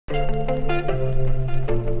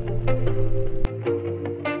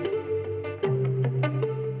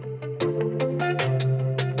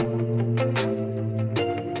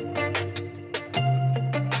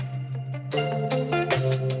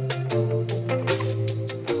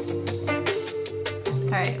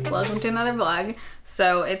Welcome to another vlog.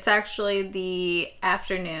 So it's actually the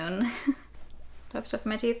afternoon. Do I have stuff in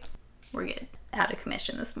my teeth? We're good. Out of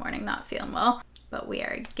commission this morning, not feeling well. But we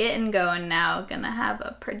are getting going now. Gonna have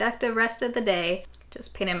a productive rest of the day.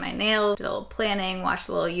 Just painted my nails, did a little planning, watched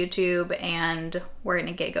a little YouTube, and we're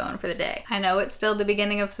gonna get going for the day. I know it's still the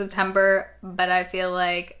beginning of September, but I feel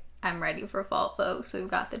like I'm ready for fall, folks. We've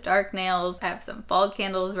got the dark nails. I have some fall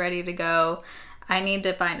candles ready to go. I need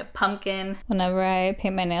to find a pumpkin. Whenever I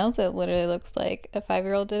paint my nails, it literally looks like a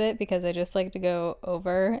 5-year-old did it because I just like to go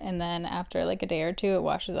over and then after like a day or two, it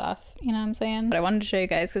washes off. You know what I'm saying? But I wanted to show you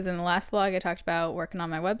guys because in the last vlog, I talked about working on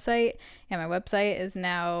my website, and my website is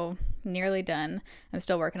now nearly done. I'm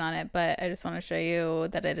still working on it, but I just want to show you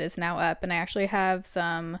that it is now up, and I actually have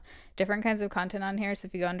some different kinds of content on here. So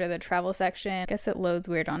if you go under the travel section, I guess it loads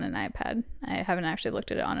weird on an iPad. I haven't actually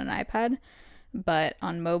looked at it on an iPad, but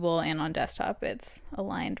on mobile and on desktop it's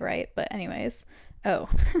aligned right. But anyways, oh,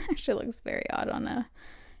 actually looks very odd on a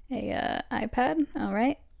iPad. All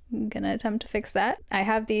right, I'm gonna attempt to fix that. I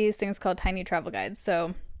have these things called tiny travel guides,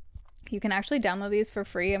 so you can actually download these for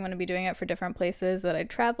free. I'm going to be doing it for different places that I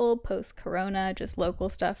travel post-corona, just local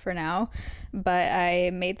stuff for now. But I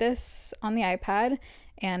made this on the iPad,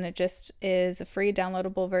 and it just is a free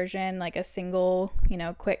downloadable version, like a single, you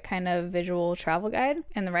know, quick kind of visual travel guide.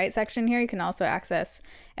 In the right section here, you can also access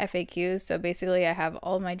FAQs. So basically I have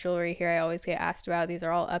all my jewelry here I always get asked about. These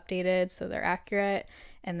are all updated, so they're accurate.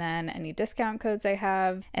 And then any discount codes I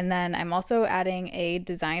have. And then I'm also adding a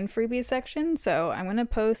design freebies section. So I'm gonna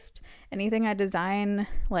post anything I design,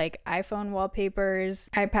 like iPhone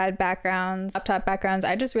wallpapers, iPad backgrounds, laptop backgrounds.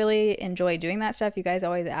 I just really enjoy doing that stuff. You guys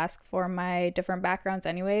always ask for my different backgrounds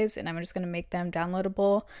anyways, and I'm just gonna make them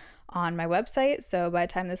downloadable on my website. So by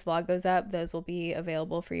the time this vlog goes up, those will be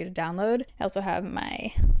available for you to download. I also have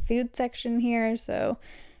my food section here. So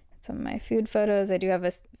some of my food photos. I do have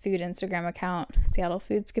a food Instagram account, Seattle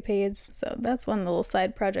Foodscapades. So that's one of the little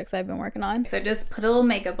side projects I've been working on. So I just put a little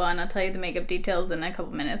makeup on. I'll tell you the makeup details in a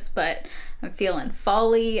couple minutes, but I'm feeling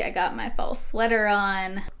fall-y. I got my fall sweater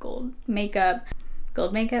on, gold makeup,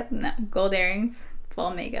 no, gold earrings,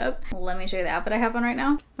 fall makeup. Let me show you the outfit I have on right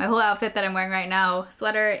now. My whole outfit that I'm wearing right now,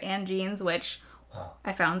 sweater and jeans, which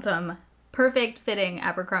I found some perfect fitting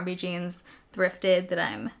Abercrombie jeans, thrifted, that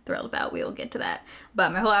I'm thrilled about. We will get to that.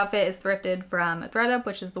 But my whole outfit is thrifted from thredUP,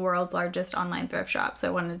 which is the world's largest online thrift shop. So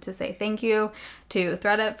I wanted to say thank you to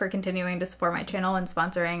thredUP for continuing to support my channel and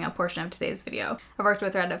sponsoring a portion of today's video. I've worked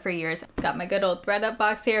with thredUP for years. Got my good old thredUP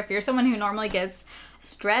box here. If you're someone who normally gets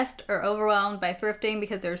stressed or overwhelmed by thrifting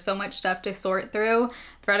because there's so much stuff to sort through,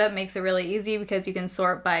 thredUP makes it really easy because you can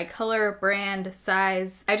sort by color, brand,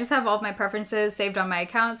 size. I just have all of my preferences saved on my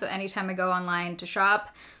account, so anytime I go online to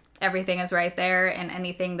shop, everything is right there, and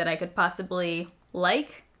anything that I could possibly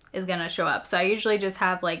like is gonna show up. So I usually just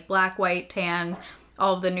have like black, white, tan,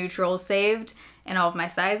 all of the neutrals saved and all of my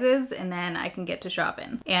sizes, and then I can get to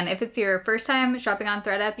shopping. And if it's your first time shopping on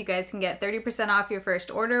thredUP, you guys can get 30% off your first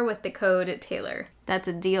order with the code Taylor. That's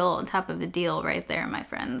a deal on top of a deal right there, my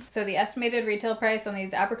friends. So the estimated retail price on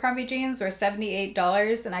these Abercrombie jeans were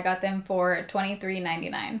 $78, and I got them for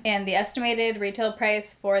 $23.99. And the estimated retail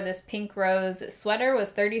price for this pink rose sweater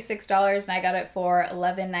was $36, and I got it for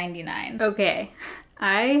 $11.99. Okay,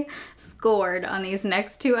 I scored on these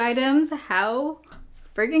next two items. How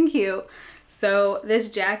friggin' cute. So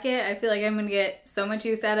this jacket, I feel like I'm gonna get so much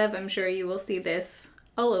use out of. I'm sure you will see this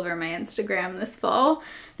all over my Instagram this fall.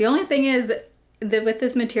 The only thing is that with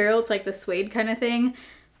this material, it's like the suede kind of thing.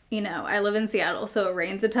 You know, I live in Seattle, so it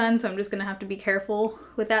rains a ton, so I'm just gonna have to be careful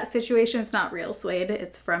with that situation. It's not real suede,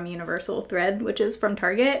 it's from Universal Thread, which is from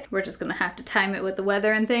Target. We're just gonna have to time it with the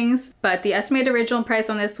weather and things. But the estimated original price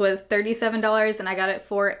on this was $37, and I got it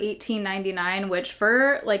for $18.99, which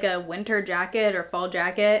for like a winter jacket or fall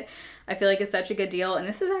jacket, I feel like is such a good deal. And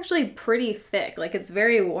this is actually pretty thick, like it's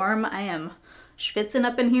very warm. I am schwitzing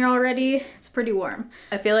up in here already. It's pretty warm.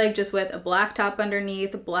 I feel like just with a black top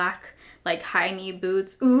underneath, black like high knee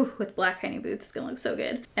boots, ooh, with black high knee boots, it's gonna look so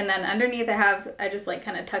good. And then underneath I just like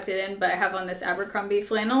kind of tucked it in, but I have on this Abercrombie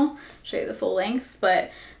flannel. Show you the full length.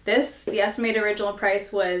 But this, the estimated original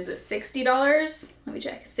price was $60. Let me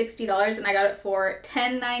check, $60, and I got it for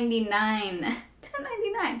 $10.99.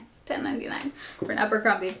 $10.99. $10.99 for an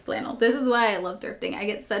Abercrombie flannel. This is why I love thrifting. I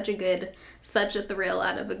get such a thrill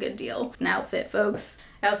out of a good deal. It's an outfit, folks.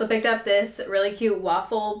 I also picked up this really cute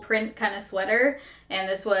waffle print kind of sweater, and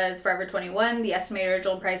this was Forever 21. The estimated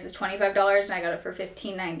original price is $25, and I got it for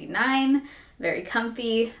 $15.99. Very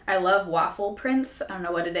comfy. I love waffle prints. I don't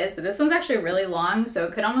know what it is, but this one's actually really long, so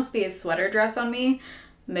it could almost be a sweater dress on me.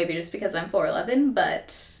 Maybe just because I'm 4'11",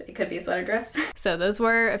 but it could be a sweater dress. So those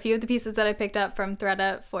were a few of the pieces that I picked up from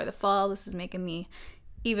thredUP for the fall. This is making me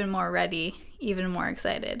even more ready, even more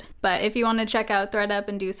excited. But if you want to check out thredUP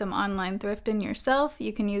and do some online thrifting yourself,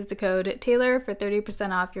 you can use the code Taylor for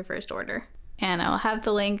 30% off your first order. And I'll have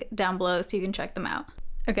the link down below so you can check them out.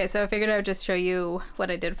 Okay, so I figured I would just show you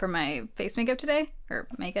what I did for my face makeup today, or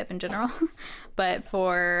makeup in general. But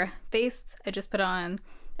for face, I just put on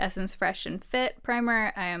Essence Fresh and Fit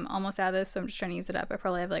primer. I am almost out of this, so I'm just trying to use it up. I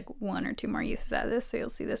probably have like 1 or 2 more uses out of this, so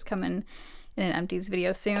you'll see this come in an empties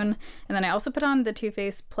video soon. And then I also put on the Too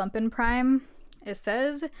Faced Plump and Prime. It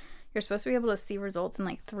says you're supposed to be able to see results in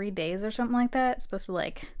like 3 days or something like that. It's supposed to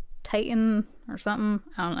like tighten or something.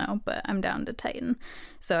 I don't know, but I'm down to tighten.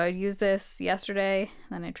 So I used this yesterday,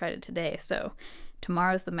 and then I tried it today. So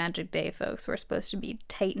tomorrow's the magic day, folks. We're supposed to be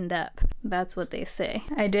tightened up. That's what they say.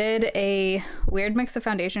 I did a weird mix of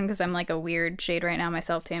foundation because I'm like a weird shade right now. My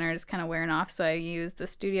self tanner is kind of wearing off. So I used the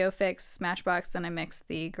Studio Fix Smashbox, then I mixed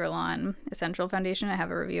the Guerlain Essential Foundation. I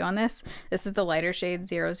have a review on this. This is the lighter shade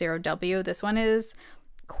 00W. This one is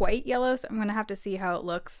quite yellow, so I'm gonna have to see how it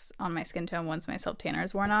looks on my skin tone once my self tanner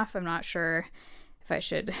is worn off. I'm not sure if I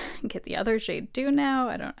should get the other shade too now.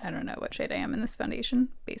 I don't know what shade I am in this foundation,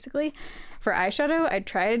 basically. For eyeshadow, I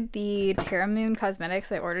tried the Terra Moon Cosmetics.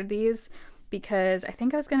 I ordered these because I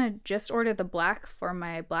think I was gonna just order the black for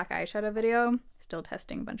my black eyeshadow video. Still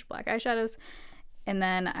testing a bunch of black eyeshadows. And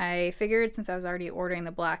then I figured since I was already ordering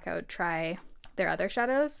the black, I would try their other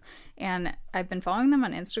shadows. And I've been following them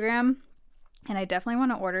on Instagram, and I definitely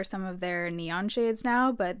want to order some of their neon shades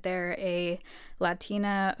now, but they're a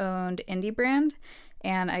Latina-owned indie brand,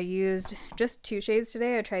 and I used just 2 shades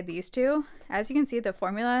today. I tried these 2. As you can see, the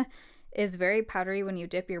formula is very powdery when you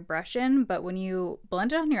dip your brush in, but when you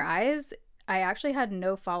blend it on your eyes, I actually had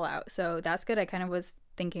no fallout, so that's good. I kind of was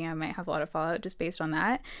thinking I might have a lot of fallout just based on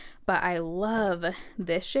that, but I love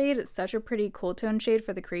this shade. It's such a pretty cool tone shade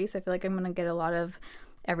for the crease. I feel like I'm going to get a lot of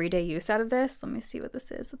everyday use out of this. Let me see what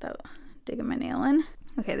this is without digging my nail in.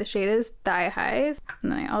 Okay, the shade is Thigh Highs.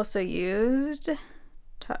 And then I also used,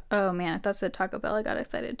 oh man, I thought it said Taco Bell. I got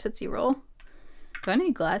excited. Tootsie Roll. Do I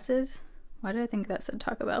need glasses? Why did I think that said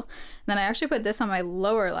Taco Bell? And then I actually put this on my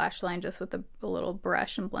lower lash line just with a little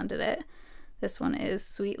brush and blended it. This one is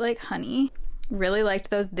Sweet Like Honey. Really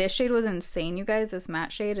liked those. This shade was insane, you guys. This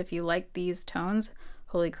matte shade, if you like these tones,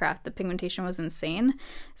 holy crap, the pigmentation was insane.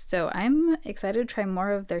 So I'm excited to try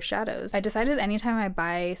more of their shadows. I decided anytime I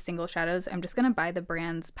buy single shadows, I'm just gonna buy the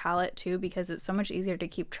brand's palette too, because it's so much easier to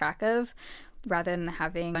keep track of rather than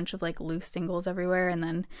having a bunch of like loose singles everywhere and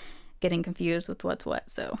then getting confused with what's what.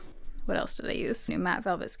 So what else did I use? New Matte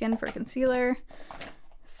Velvet Skin for concealer,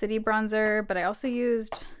 City Bronzer, but I also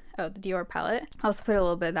used the Dior palette. I also put a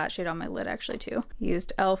little bit of that shade on my lid actually too.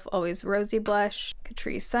 Used e.l.f. Always Rosy Blush,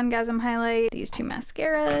 Catrice Sungasm Highlight, these 2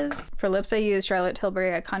 mascaras. For lips I used Charlotte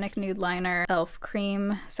Tilbury Iconic Nude Liner, e.l.f.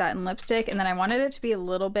 Cream Satin Lipstick, and then I wanted it to be a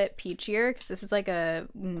little bit peachier because this is like a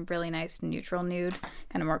really nice neutral nude,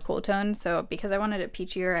 kind of more cool tone. So because I wanted it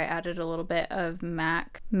peachier, I added a little bit of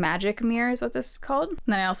MAC Magic Mirror is what this is called. And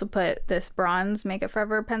then I also put this bronze Make It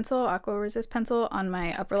Forever pencil, Aqua Resist pencil, on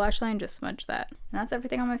my upper lash line, just smudge that. And that's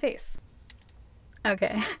everything on my face.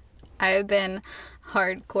 Okay, I've been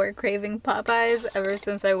hardcore craving Popeyes ever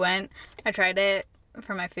since I went. I tried it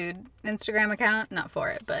for my food Instagram account, not for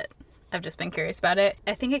it, but I've just been curious about it.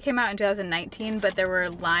 I think it came out in 2019, but there were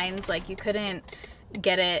lines, like you couldn't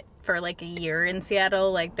get it for like a year in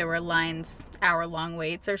Seattle. Like there were lines, hour-long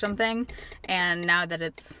waits or something. And now that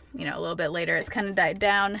it's, you know, a little bit later, it's kind of died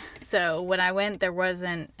down. So when I went, there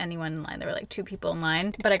wasn't anyone in line. There were like 2 people in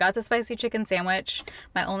line. But I got the spicy chicken sandwich.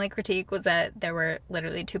 My only critique was that there were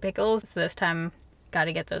literally 2 pickles. So this time, got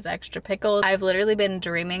to get those extra pickles. I've literally been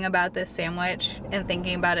dreaming about this sandwich and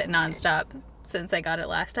thinking about it nonstop since I got it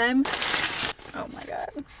last time. Oh my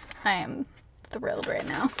god. I am thrilled right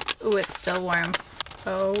now. Ooh, it's still warm.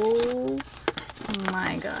 Oh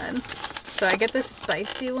my god. So I get the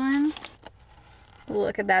spicy one.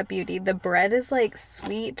 Look at that beauty. The bread is like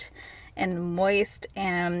sweet and moist,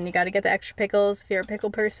 and you gotta get the extra pickles if you're a pickle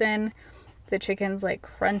person. The chicken's like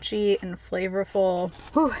crunchy and flavorful.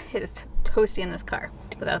 Whew, it is toasty in this car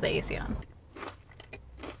without the AC on.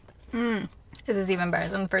 This is even better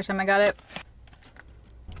than the first time I got it.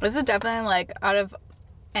 This is definitely like, out of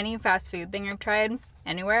any fast food thing I've tried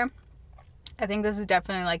anywhere, I think this is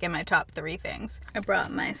definitely like in my top 3 things. I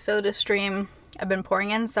brought my soda stream. I've been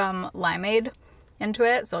pouring in some limeade into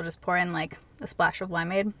it, so I'll just pour in like a splash of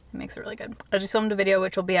limeade. It makes it really good. I just filmed a video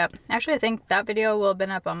which will be up. Actually, I think that video will have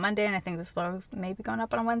been up on Monday, and I think this vlog is maybe going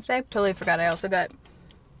up on a Wednesday. Totally forgot I also got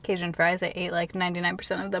Cajun fries. I ate like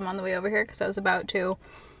 99% of them on the way over here because I was about to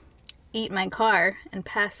eat my car and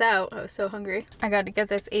pass out. I was so hungry. I got to get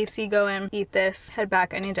this AC going, eat this, head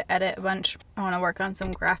back. I need to edit a bunch. I want to work on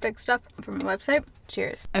some graphic stuff for my website.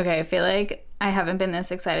 Cheers. Okay, I feel like I haven't been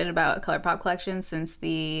this excited about a ColourPop collection since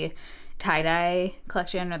the tie-dye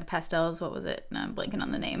collection, or the pastels. What was it? No, I'm blanking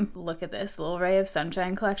on the name. Look at this little ray of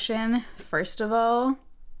sunshine collection. First of all,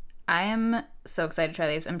 I am so excited to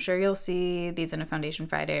try these. I'm sure you'll see these in a Foundation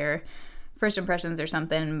Friday or first impressions or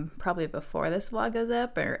something probably before this vlog goes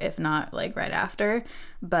up, or if not, like right after.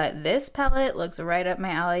 But this palette looks right up my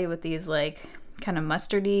alley with these like kind of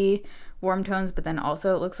mustardy warm tones, but then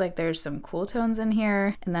also it looks like there's some cool tones in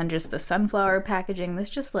here, and then just the sunflower packaging. This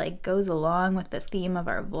just like goes along with the theme of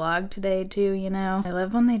our vlog today too, you know. I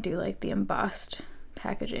love when they do like the embossed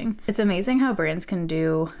packaging. It's amazing how brands can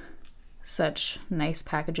do such nice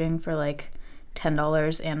packaging for like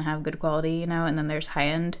 $10 and have good quality, you know, and then there's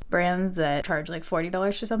high-end brands that charge like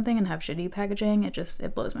 $40 for something and have shitty packaging.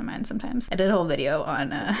 It blows my mind sometimes. I did a whole video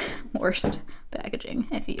on worst packaging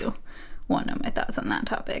if you want to know my thoughts on that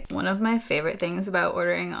topic. One of my favorite things about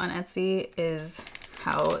ordering on Etsy is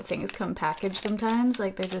how things come packaged sometimes.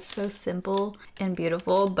 Like they're just so simple and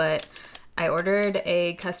beautiful, but I ordered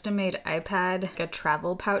a custom-made iPad, like a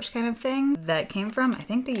travel pouch kind of thing that came from, I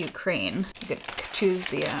think, the Ukraine. You could choose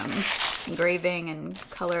the engraving and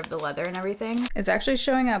color of the leather and everything. It's actually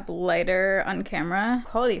showing up lighter on camera.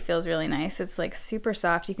 Quality feels really nice. It's like super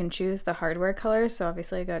soft. You can choose the hardware color. So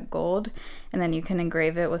obviously I got gold, and then you can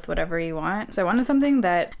engrave it with whatever you want. So I wanted something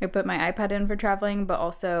that I put my iPad in for traveling, but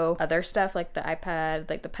also other stuff like the iPad,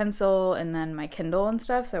 like the pencil, and then my Kindle and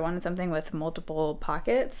stuff. So I wanted something with multiple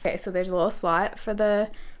pockets. Okay, so there's a little slot for the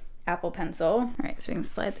Apple Pencil. All right, so we can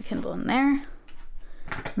slide the Kindle in there.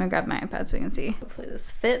 I'm gonna grab my iPad so we can see. Hopefully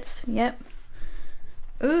this fits. Yep.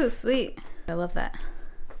 Ooh, sweet. I love that.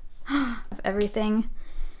 Everything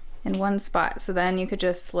in one spot. So then you could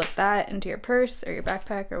just slip that into your purse or your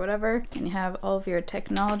backpack or whatever, and you have all of your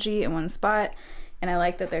technology in one spot. And I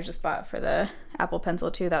like that there's a spot for the Apple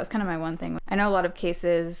Pencil too. That was kind of my one thing. I know a lot of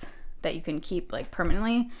cases that you can keep like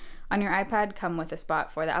permanently on your iPad come with a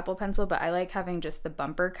spot for the Apple Pencil, but I like having just the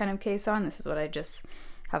bumper kind of case on. This is what I just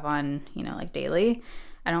have on, you know, like daily.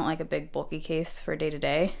 I don't like a big bulky case for day to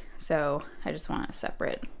day, so I just want a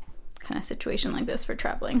separate kind of situation like this for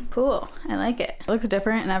traveling. Cool, I like it. It looks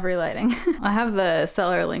different in every lighting. I'll have the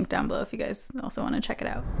seller link down below if you guys also want to check it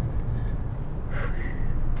out.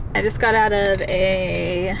 I just got out of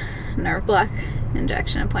a nerve block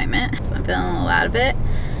injection appointment, so I'm feeling a little out of it,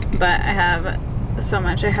 but I have so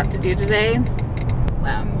much I have to do today.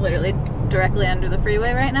 Wow, I'm literally directly under the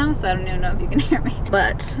freeway right now, so I don't even know if you can hear me.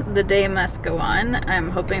 But the day must go on. I'm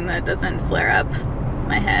hoping that it doesn't flare up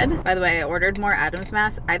my head. By the way, I ordered more Adams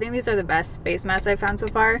masks. I think these are the best face masks I've found so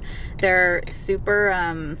far. They're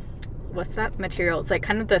super, what's that material? It's like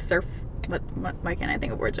kind of the surf, why can't I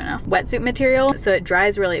think of words right now? Wetsuit material. So it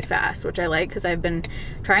dries really fast, which I like because I've been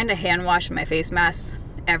trying to hand wash my face masks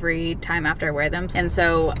every time after I wear them, and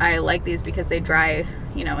so I like these because they dry,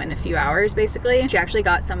 you know, in a few hours basically. She actually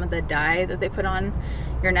got some of the dye that they put on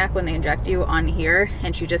your neck when they inject you on here,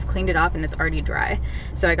 and she just cleaned it off and it's already dry.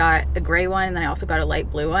 So I got a gray one, and then I also got a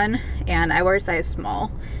light blue one, and I wear a size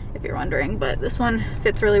small if you're wondering, but this one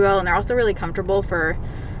fits really well, and they're also really comfortable for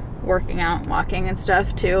working out and walking and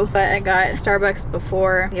stuff too. But I got Starbucks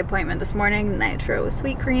before the appointment this morning, nitro with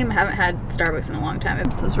sweet cream. I haven't had Starbucks in a long time.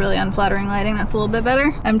 This is really unflattering lighting. That's a little bit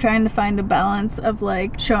better. I'm trying to find a balance of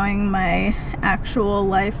like showing my actual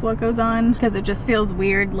life what goes on, because it just feels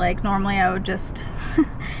weird. Like normally I would just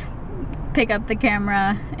pick up the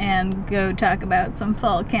camera and go talk about some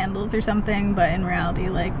fall candles or something, but in reality,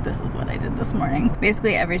 like, this is what I did this morning.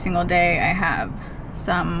 Basically every single day I have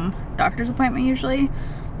some doctor's appointment, usually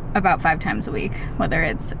about 5 times a week, whether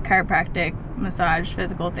it's chiropractic, massage,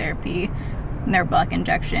 physical therapy, nerve block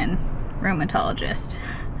injection, rheumatologist,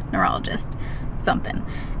 neurologist, something.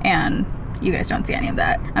 And you guys don't see any of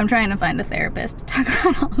that. I'm trying to find a therapist to talk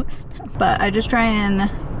about all this stuff, but I just try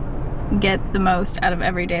and get the most out of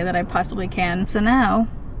every day that I possibly can. So now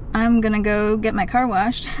I'm gonna go get my car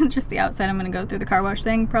washed. Just the outside. I'm gonna go through the car wash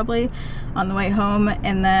thing probably on the way home,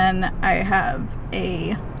 and then I have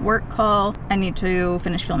a work call. I need to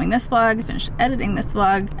finish filming this vlog, finish editing this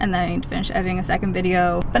vlog, and then I need to finish editing a second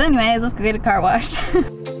video. But anyways, let's go get a car washed.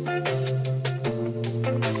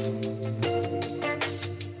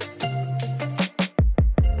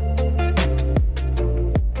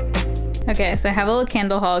 Okay, so I have a little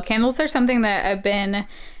candle haul. Candles are something that I've been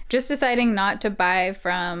just deciding not to buy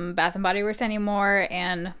from Bath & Body Works anymore,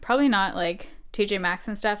 and probably not like TJ Maxx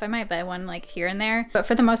and stuff. I might buy one like here and there. But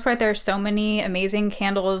for the most part, there are so many amazing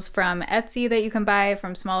candles from Etsy that you can buy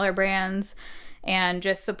from smaller brands and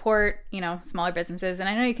just support, you know, smaller businesses. And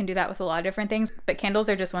I know you can do that with a lot of different things, but candles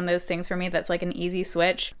are just one of those things for me that's like an easy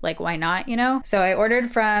switch. Like, why not, you know? So I ordered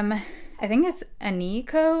from, I think it's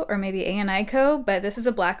Anico or maybe A&I Co, but this is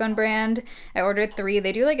a black-owned brand. I ordered 3.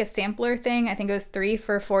 They do like a sampler thing. I think it was 3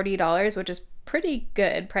 for $40, which is pretty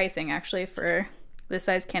good pricing actually for this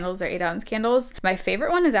size candles. They're 8-ounce candles. My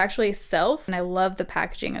favorite one is actually Self, and I love the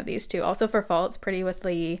packaging of these two. Also for fall, it's pretty with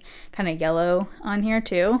the kind of yellow on here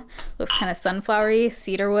too. Looks kind of sunflowery.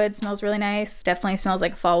 Cedarwood smells really nice. Definitely smells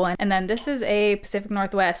like a fall one. And then this is a Pacific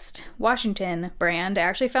Northwest, Washington brand. I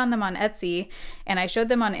actually found them on Etsy, and I showed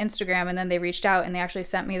them on Instagram, and then they reached out and they actually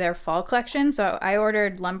sent me their fall collection. So I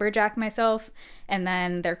ordered Lumberjack myself, and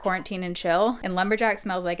then their Quarantine and Chill. And Lumberjack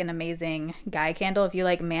smells like an amazing guy candle. If you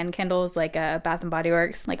like man candles, like Bath & Body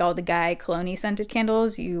Works, like all the guy cologne scented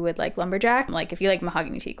candles, you would like Lumberjack. Like if you like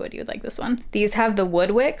mahogany teakwood, you would like this one. These have the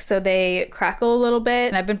wood wick, so they crackle a little bit.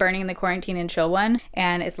 And I've been burning the Quarantine and Chill one,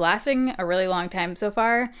 and it's lasting a really long time so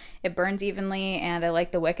far. It burns evenly, and I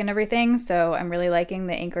like the wick and everything. So I'm really liking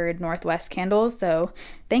the Anchored Northwest candles. So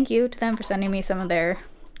thank you to them for sending me some of their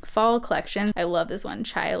fall collection. I love this one,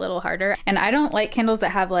 Try a Little Harder. And I don't like candles that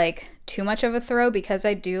have like too much of a throw, because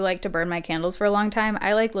I do like to burn my candles for a long time.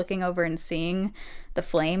 I like looking over and seeing the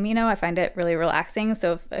flame, you know, I find it really relaxing.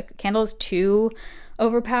 So if a candle is too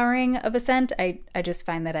overpowering of a scent, I just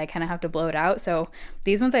find that I kind of have to blow it out. So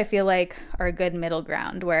these ones I feel like are a good middle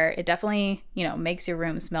ground, where it definitely, you know, makes your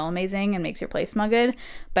room smell amazing and makes your place smell good,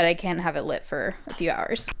 but I can't have it lit for a few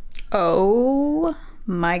hours. Oh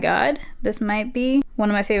my god, this might be one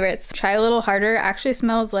of my favorites. Try a Little Harder actually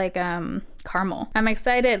smells like caramel. I'm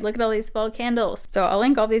excited. Look at all these fall candles. So I'll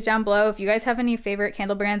link all these down below. If you guys have any favorite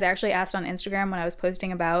candle brands, I actually asked on Instagram when I was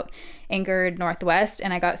posting about Anchored Northwest,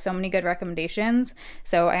 and I got so many good recommendations.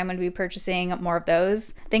 So I am going to be purchasing more of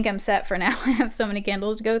those. I think I'm set for now. I have so many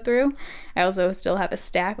candles to go through. I also still have a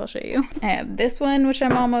stack. I'll show you. I have this one, which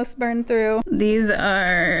I'm almost burned through. These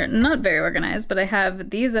are not very organized, but I have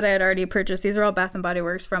these that I had already purchased. These are all Bath & Body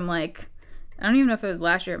Works from like, I don't even know if it was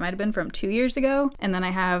last year. It might have been from 2 years ago. And then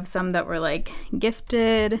I have some that were like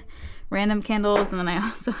gifted, random candles. And then I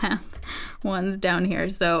also have ones down here.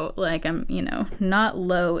 So like I'm, you know, not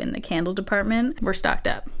low in the candle department. We're stocked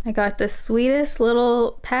up. I got the sweetest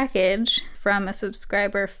little package from a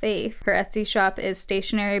subscriber, Faith. Her Etsy shop is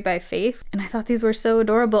Stationery by Faith. And I thought these were so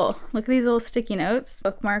adorable. Look at these little sticky notes.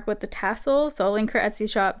 Bookmark with the tassel. So I'll link her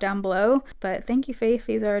Etsy shop down below. But thank you, Faith.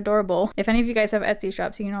 These are adorable. If any of you guys have Etsy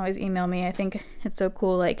shops, you can always email me. I think it's so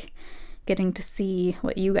cool, like getting to see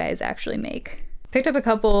what you guys actually make. Picked up a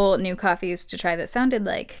couple new coffees to try that sounded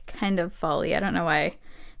like kind of fall-y. I don't know why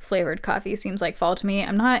flavored coffee seems like fall to me.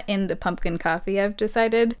 I'm not into pumpkin coffee, I've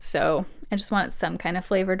decided, so I just wanted some kind of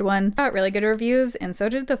flavored one. Got really good reviews, and so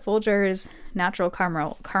did the Folgers natural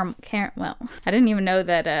caramel. Well, I didn't even know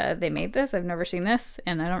that they made this. I've never seen this,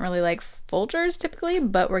 and I don't really like Folgers typically,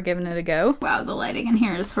 but we're giving it a go. Wow, the lighting in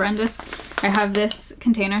here is horrendous. I have this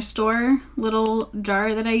Container Store little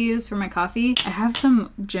jar that I use for my coffee. I have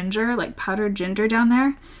some ginger, like powdered ginger down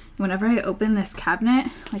there. Whenever I open this cabinet,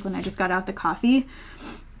 like when I just got out the coffee,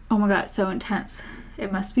 oh my god, it's so intense.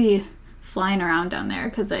 It must be flying around down there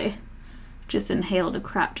because I just inhaled a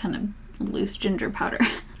crap ton of loose ginger powder.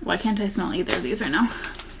 Why can't I smell either of these right now?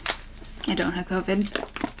 I don't have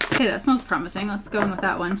COVID. Okay, that smells promising. Let's go in with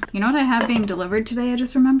that one. You know what I have being delivered today, I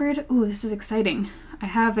just remembered? Ooh, this is exciting. I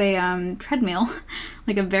have a treadmill,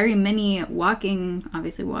 like a very mini walking,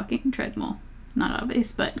 obviously walking treadmill. Not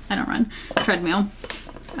obvious, but I don't run. Treadmill.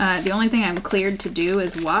 The only thing I'm cleared to do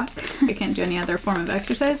is walk. I can't do any other form of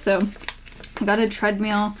exercise, so I got a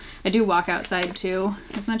treadmill. I do walk outside too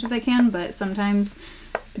as much as I can, but sometimes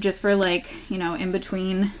just for like, you know, in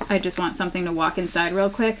between, I just want something to walk inside real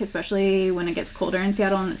quick, especially when it gets colder in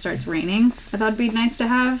Seattle and it starts raining. I thought it'd be nice to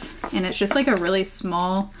have, and it's just like a really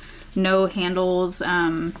small, no handles,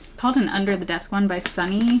 called an Under the Desk one by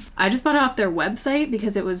Sunny. I just bought it off their website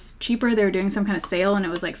because it was cheaper. They were doing some kind of sale and it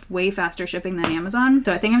was like way faster shipping than Amazon.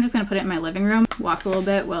 So I think I'm just gonna put it in my living room, walk a little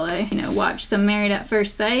bit while I, you know, watch some Married at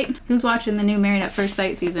First Sight. Who's watching the new Married at First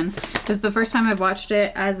Sight season? This is the first time I've watched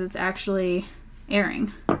it as it's actually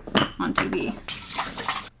airing on TV.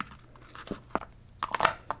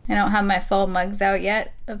 I don't have my fall mugs out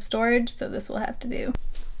yet of storage, so this will have to do.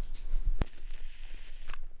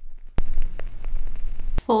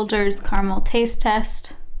 Folgers caramel taste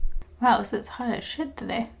test. Wow, this is hot as shit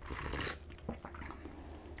today.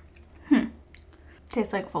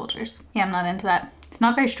 Tastes like Folgers. Yeah, I'm not into that. It's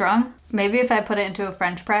not very strong. Maybe if I put it into a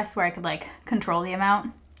French press where I could like control the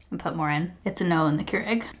amount, and put more in. It's a no in the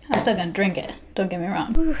Keurig. I'm still gonna drink it, don't get me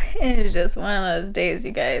wrong. Whew, it's just one of those days,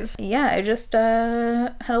 you guys. Yeah, I just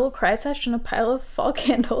had a little cry session, a pile of fall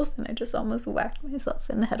candles, and I just almost whacked myself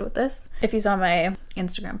in the head with this. If you saw my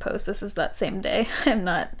Instagram post, this is that same day. I'm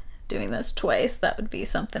not doing this twice. That would be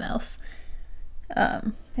something else.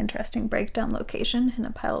 Interesting breakdown location in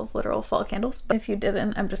a pile of literal fall candles. But if you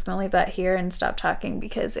didn't, I'm just gonna leave that here and stop talking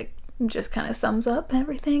because it just kind of sums up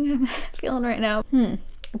everything I'm feeling right now.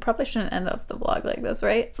 I probably shouldn't end off the vlog like this,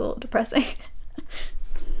 right? It's a little depressing.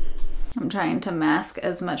 I'm trying to mask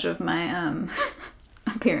as much of my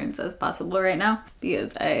appearance as possible right now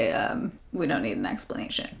because we don't need an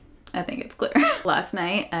explanation. I think it's clear. Last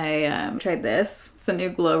night I tried this. It's the new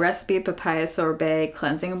Glow recipe papaya sorbet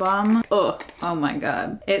cleansing balm. Oh my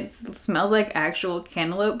god. It smells like actual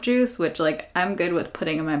cantaloupe juice, which like I'm good with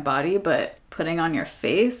putting in my body, but putting on your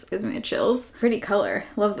face gives me the chills. Pretty color.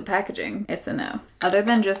 Love the packaging. It's a no. Other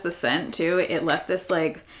than just the scent too, it left this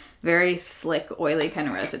like very slick, oily kind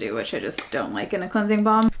of residue, which I just don't like in a cleansing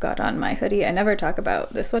balm. Got on my hoodie. I never talk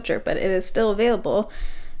about the sweatshirt, but it is still available.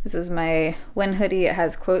 This is my Wynn hoodie. It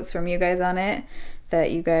has quotes from you guys on it that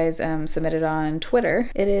you guys submitted on Twitter.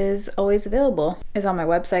 It is always available. It's on my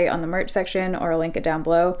website on the merch section, or I'll link it down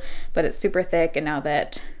below, but it's super thick, and now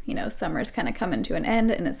that, you know, summer's kind of coming to an end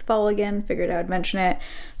and it's fall again, figured I would mention it,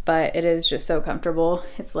 but it is just so comfortable.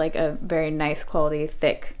 It's like a very nice quality,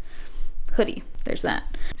 thick hoodie. There's that.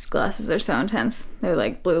 These glasses are so intense. They're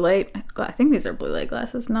like blue light. I think these are blue light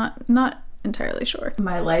glasses, not entirely sure.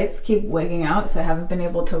 My lights keep wigging out, so I haven't been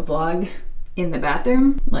able to vlog in the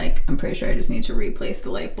bathroom. Like, I'm pretty sure I just need to replace the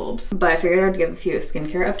light bulbs. But I figured I'd give a few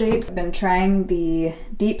skincare updates. I've been trying the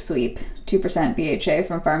Deep Sweep 2% BHA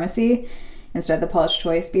from Pharmacy instead of the Polished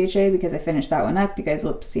Choice BHA because I finished that one up. You guys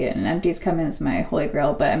will see it in empties coming. It's my holy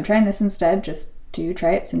grail, but I'm trying this instead just to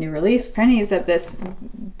try it. It's a new release. I'm trying to use up this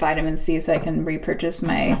vitamin C so I can repurchase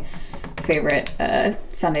my favorite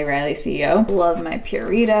Sunday Riley CEO. Love my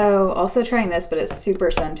Purito. Also trying this, but it's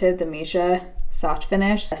super scented, the Misha Soft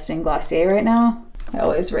Finish Resting Glossier right now. I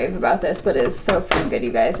always rave about this, but it is so freaking good,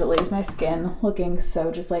 you guys. It leaves my skin looking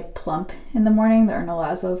so just like plump in the morning. The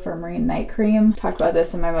Ernalazzo for Marine Night Cream. Talked about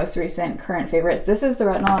this in my most recent current favorites. This is the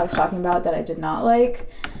retinol I was talking about that I did not like,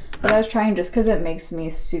 but I was trying just because it makes me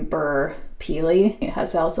super peely. It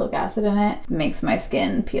has salicylic acid in it. Makes my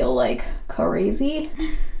skin peel like crazy.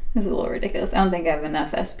 This is a little ridiculous. I don't think I have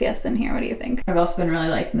enough SPFs in here. What do you think? I've also been really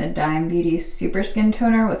liking the Dime Beauty Super Skin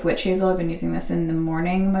Toner with Witch Hazel. I've been using this in the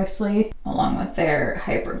morning mostly, along with their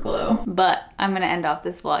Hyper Glow. But I'm gonna end off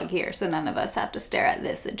this vlog here so none of us have to stare at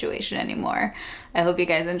this situation anymore. I hope you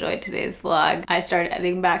guys enjoyed today's vlog. I started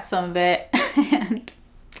editing back some of it and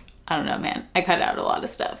I don't know, man. I cut out a lot of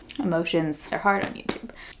stuff. Emotions, they're hard on YouTube.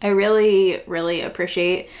 I really, really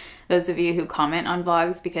appreciate those of you who comment on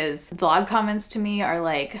vlogs because vlog comments to me are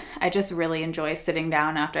like, I just really enjoy sitting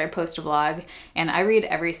down after I post a vlog and I read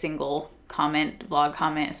every single comment, vlog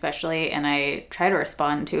comment especially, and I try to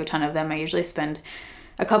respond to a ton of them. I usually spend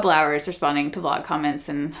a couple hours responding to vlog comments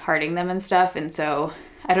and hearting them and stuff, and so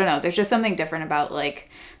I don't know, there's just something different about like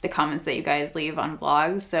the comments that you guys leave on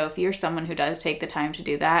vlogs. So if you're someone who does take the time to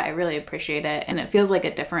do that, I really appreciate it, and it feels like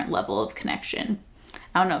a different level of connection.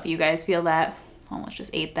 I don't know if you guys feel that. Almost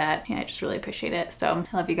just ate that. Yeah, I just really appreciate it. So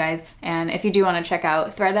I love you guys. And if you do want to check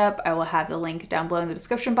out ThreadUp, I will have the link down below in the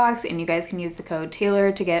description box, and you guys can use the code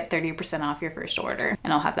Taylor to get 30% off your first order.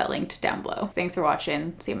 And I'll have that linked down below. Thanks for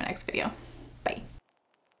watching. See you in my next video.